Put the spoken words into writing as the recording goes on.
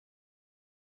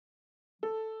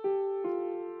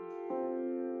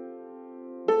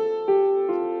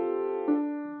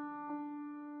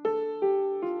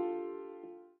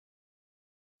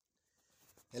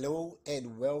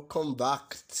and welcome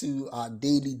back to our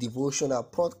daily devotional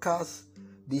podcast.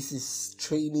 This is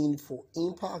Training for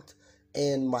Impact,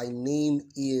 and my name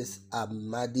is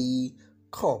Amadi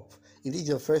Kopp. If this is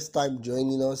your first time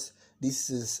joining us, this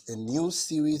is a new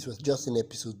series. We're just in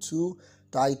episode 2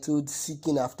 titled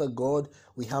Seeking After God.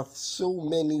 We have so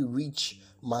many rich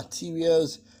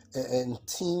materials and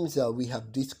themes that we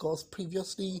have discussed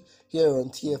previously here on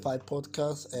TFI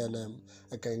Podcast, and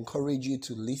I can encourage you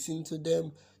to listen to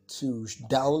them, to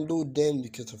download them,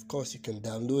 because of course you can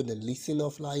download and listen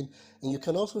offline, and you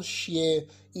can also share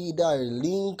either a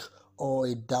link or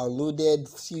a downloaded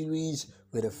series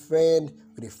with a friend,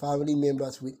 with a family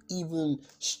members, with even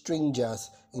strangers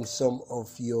in some of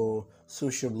your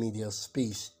social media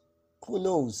space. Who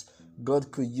knows, God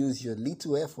could use your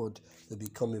little effort to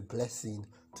become a blessing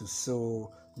to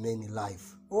so many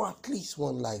lives, or at least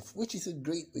one life, which is a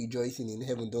great rejoicing in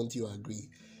heaven. Don't you agree?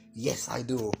 Yes, I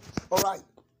do. All right,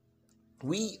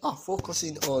 we are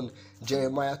focusing on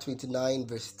Jeremiah 29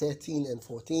 verse 13 and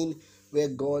 14, where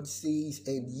God says,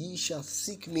 "And ye shall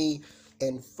seek me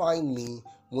and find me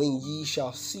when ye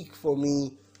shall seek for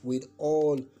me with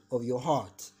all of your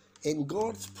heart." And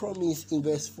God's promise in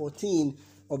verse 14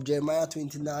 of Jeremiah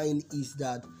 29 is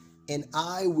that, "And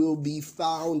I will be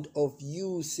found of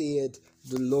you, saith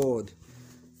the Lord."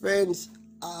 Friends,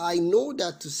 I know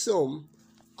that to some,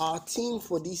 our theme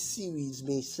for this series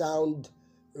may sound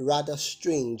rather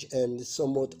strange and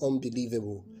somewhat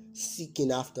unbelievable.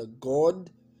 Seeking after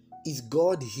God? Is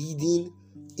God hidden?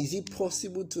 Is it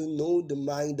possible to know the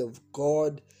mind of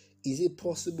God? Is it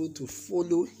possible to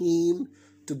follow Him,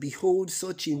 to behold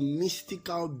such a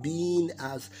mystical being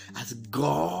as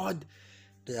God?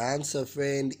 The answer,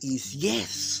 friend, is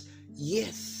yes.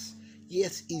 Yes,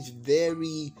 it's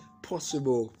very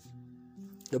possible.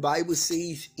 The Bible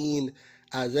says in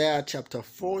Isaiah chapter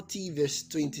 40 verse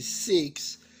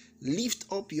 26, "Lift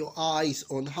up your eyes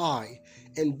on high,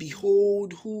 and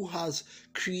behold who has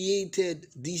created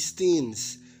these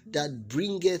things, that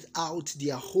bringeth out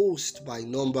their host by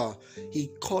number. He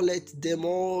calleth them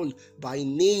all by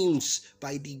names,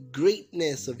 by the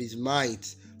greatness of his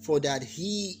might. For that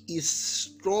he is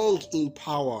strong in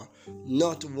power,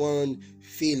 not one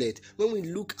faileth." When we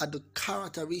look at the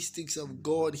characteristics of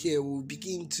God here,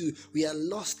 we are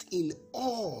lost in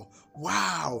awe.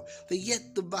 Wow! But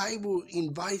yet the Bible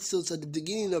invites us at the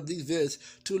beginning of this verse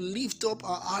to lift up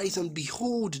our eyes and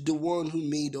behold the one who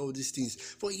made all these things.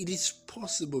 For it is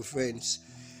possible, friends.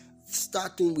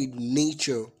 Starting with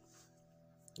nature,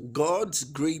 God's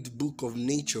great book of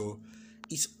nature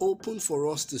is open for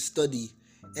us to study,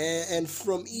 and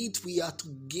from it we are to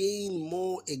gain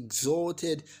more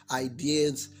exalted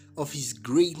ideas of His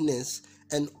greatness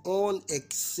and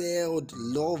unexcelled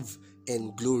love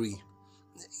and glory.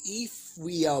 If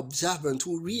we are observant,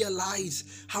 we realize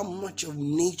how much of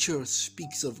nature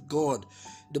speaks of God.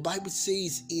 The Bible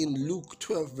says in Luke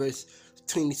 12 verse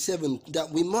 27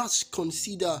 that we must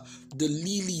consider the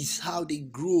lilies, how they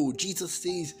grow. Jesus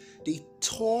says, "They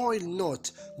toil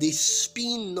not, they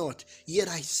spin not, yet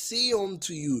I say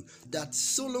unto you that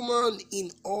Solomon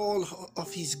in all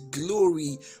of his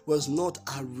glory was not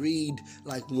arrayed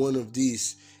like one of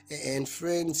these." And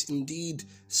friends, indeed,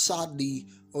 sadly,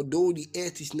 although the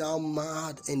earth is now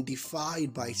marred and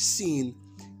defiled by sin,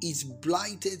 its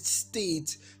blighted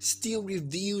state still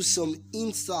reveals some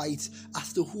insights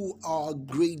as to who our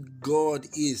great God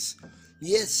is.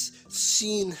 Yes,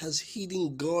 sin has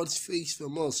hidden God's face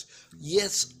from us.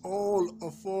 Yes, all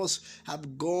of us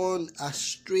have gone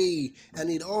astray, and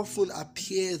it often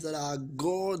appears that our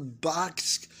God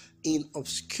basks in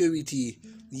obscurity.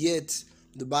 Yet,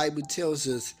 the Bible tells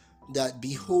us that,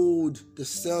 "Behold, the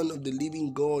Son of the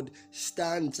living God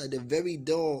stands at the very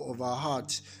door of our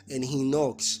hearts, and He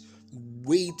knocks,"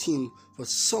 waiting for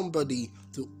somebody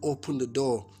to open the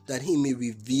door that He may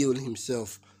reveal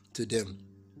Himself to them.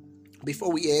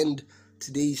 Before we end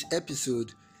today's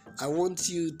episode, I want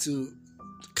you to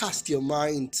cast your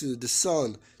mind to the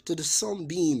sun, to the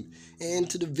sunbeam, and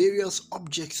to the various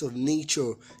objects of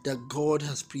nature that God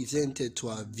has presented to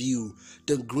our view.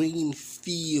 The green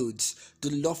fields, the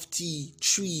lofty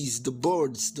trees, the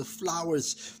birds, the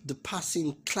flowers, the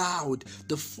passing cloud,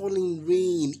 the falling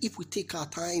rain. If we take our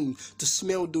time to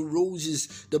smell the roses,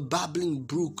 the babbling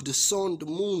brook, the sun, the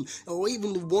moon, or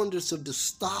even the wonders of the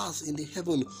stars in the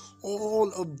heaven,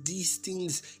 all of these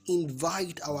things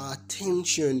invite our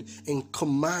attention and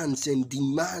commands and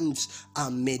demands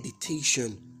our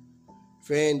meditation.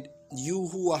 Friend, you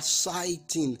who are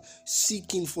seeking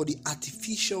for the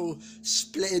artificial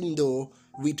splendor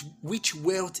with which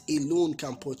wealth alone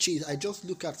can purchase. I just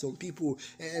look at some people,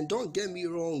 and don't get me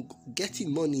wrong,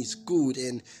 getting money is good,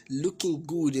 and looking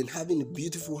good and having a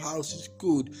beautiful house is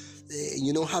good.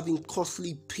 Having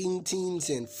costly paintings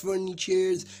and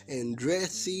furnitures and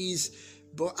dresses.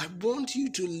 But I want you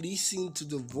to listen to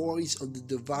the voice of the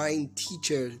divine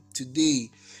teacher today.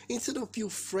 Instead of you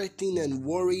fretting and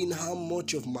worrying how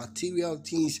much of material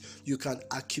things you can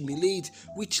accumulate,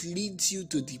 which leads you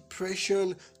to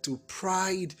depression, to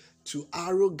pride, to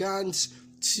arrogance,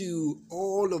 to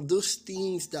all of those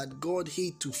things that God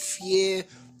hates, to fear,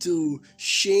 to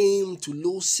shame, to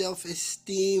low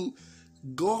self-esteem.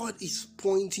 God is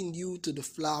pointing you to the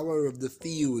flower of the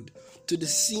field, to the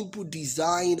simple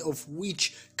design of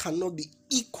which cannot be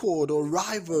equaled or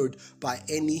rivaled by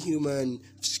any human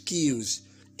skills.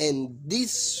 And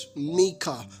this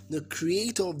maker, the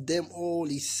creator of them all,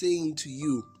 is saying to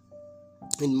you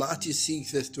in Matthew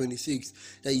 6 verse 26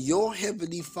 that your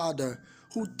heavenly Father,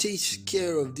 who takes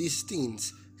care of these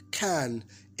things, can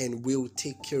and will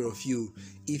take care of you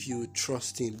if you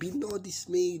trust him. Be not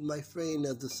dismayed, my friend,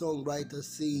 as the songwriter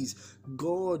says.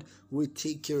 God will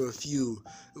take care of you.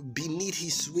 Beneath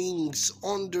his wings,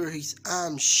 under his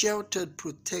arms, sheltered,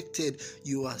 protected,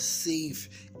 you are safe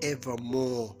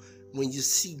evermore. When you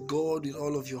seek God with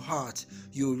all of your heart,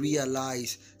 you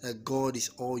realize that God is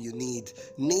all you need.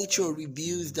 Nature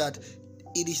reveals that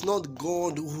it is not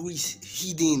God who is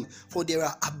hidden, for there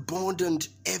are abundant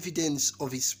evidence of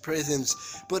his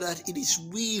presence, but that it is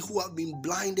we who have been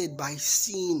blinded by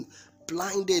sin,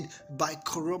 blinded by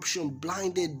corruption,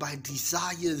 blinded by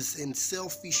desires and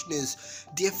selfishness.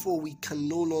 Therefore, we can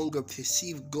no longer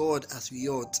perceive God as we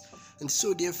ought. And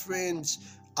so, dear friends,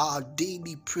 our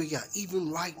daily prayer,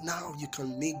 even right now, you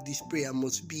can make this prayer,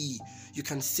 must be, you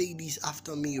can say this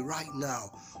after me right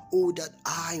now. Oh, that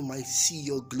I might see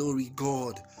your glory,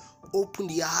 God. Open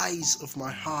the eyes of my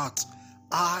heart.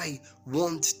 I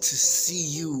want to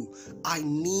see you. I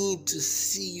need to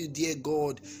see you, dear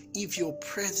God. If your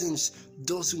presence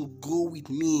doesn't go with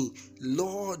me,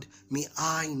 Lord, may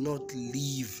I not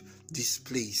leave this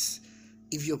place.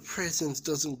 If your presence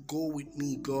doesn't go with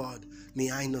me, God, may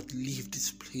I not leave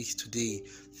this place today.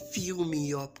 Fill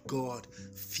me up, God.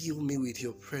 Fill me with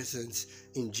your presence.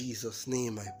 In Jesus'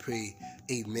 name I pray.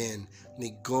 Amen.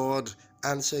 May God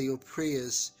answer your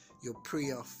prayers, your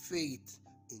prayer of faith,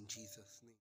 in Jesus'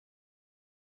 name.